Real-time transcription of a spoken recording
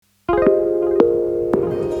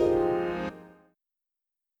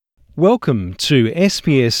Welcome to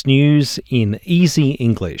SBS News in Easy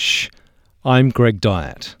English. I'm Greg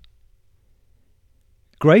Dyatt.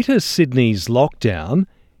 Greater Sydney's lockdown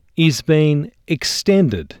is being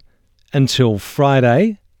extended until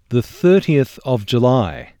Friday, the 30th of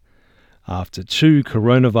July, after 2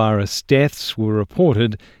 coronavirus deaths were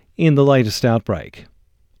reported in the latest outbreak.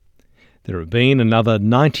 There have been another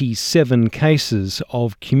 97 cases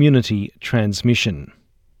of community transmission.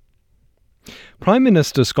 Prime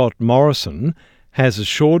Minister Scott Morrison has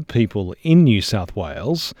assured people in New South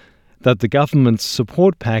Wales that the government's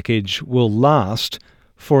support package will last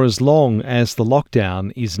for as long as the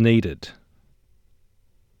lockdown is needed.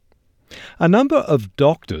 A number of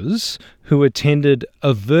doctors who attended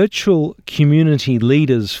a virtual community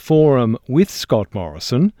leaders forum with Scott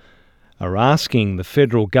Morrison are asking the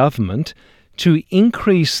federal government to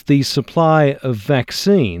increase the supply of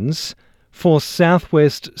vaccines for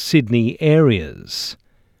southwest Sydney areas.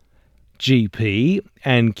 GP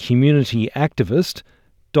and community activist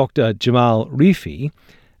Dr. Jamal Rifi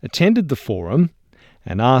attended the forum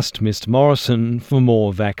and asked Mr. Morrison for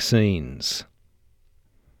more vaccines.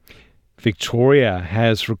 Victoria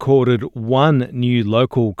has recorded one new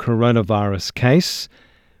local coronavirus case,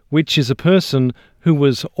 which is a person who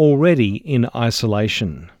was already in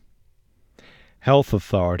isolation. Health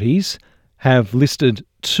authorities have listed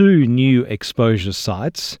 2 new exposure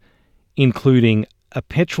sites, including a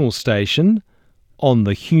petrol station on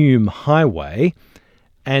the Hume Highway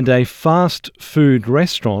and a fast food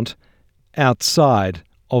restaurant outside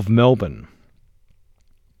of Melbourne.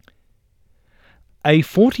 A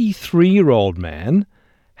 43-year-old man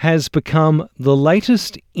has become the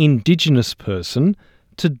latest Indigenous person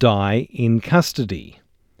to die in custody.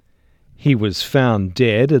 He was found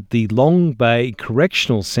dead at the Long Bay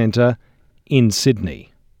Correctional Centre in Sydney.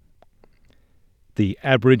 The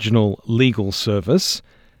Aboriginal Legal Service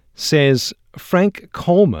says Frank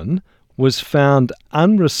Coleman was found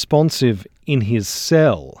unresponsive in his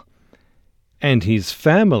cell, and his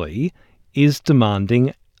family is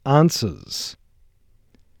demanding answers.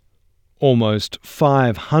 Almost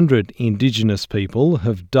 500 Indigenous people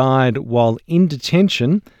have died while in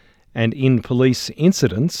detention and in police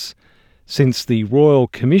incidents since the Royal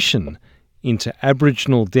Commission into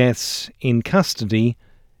Aboriginal deaths in custody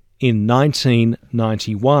in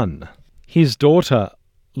 1991. His daughter,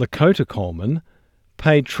 Lakota Coleman,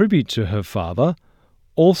 paid tribute to her father,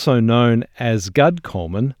 also known as Gud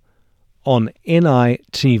Coleman, on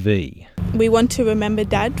NITV. We want to remember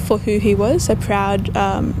Dad for who he was, a proud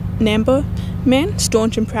Nambo man,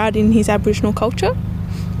 staunch and proud in his Aboriginal culture.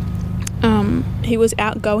 He was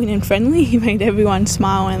outgoing and friendly. He made everyone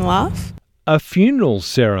smile and laugh. A funeral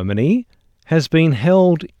ceremony has been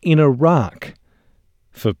held in Iraq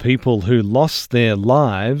for people who lost their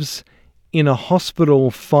lives in a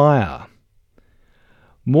hospital fire.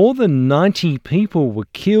 More than 90 people were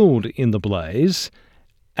killed in the blaze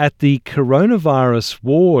at the coronavirus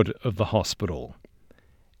ward of the hospital,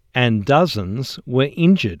 and dozens were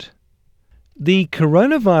injured. The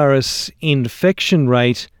coronavirus infection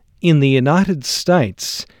rate in the United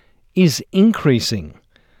States is increasing,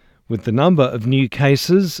 with the number of new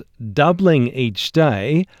cases doubling each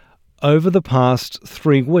day over the past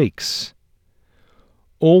 3 weeks.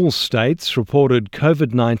 All states reported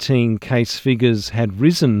COVID-19 case figures had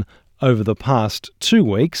risen over the past 2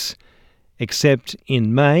 weeks, except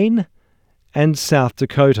in Maine and South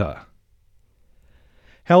Dakota.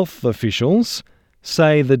 Health officials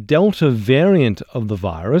say the Delta variant of the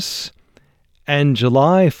virus and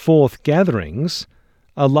July 4th gatherings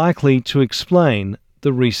are likely to explain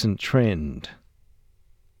the recent trend.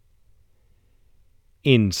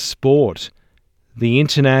 In sport, the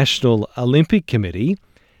International Olympic Committee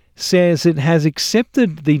says it has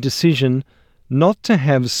accepted the decision not to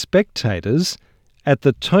have spectators at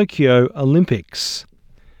the Tokyo Olympics.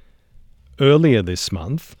 Earlier this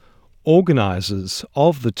month, organisers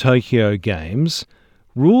of the Tokyo Games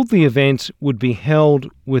ruled the event would be held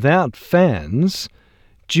without fans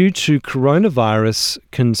due to coronavirus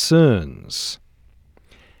concerns.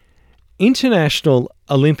 International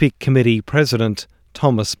Olympic Committee President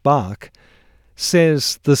Thomas Bach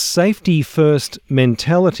says the safety-first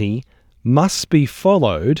mentality must be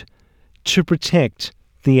followed to protect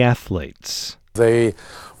the athletes. They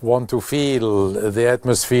want to feel the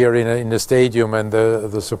atmosphere in the stadium and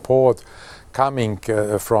the support coming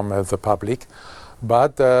from the public.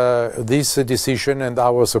 But this decision and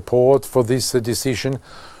our support for this decision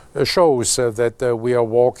shows that we are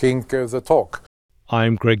walking the talk.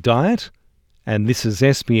 I'm Greg Dyatt, and this is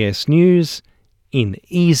SBS News in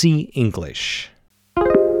Easy English.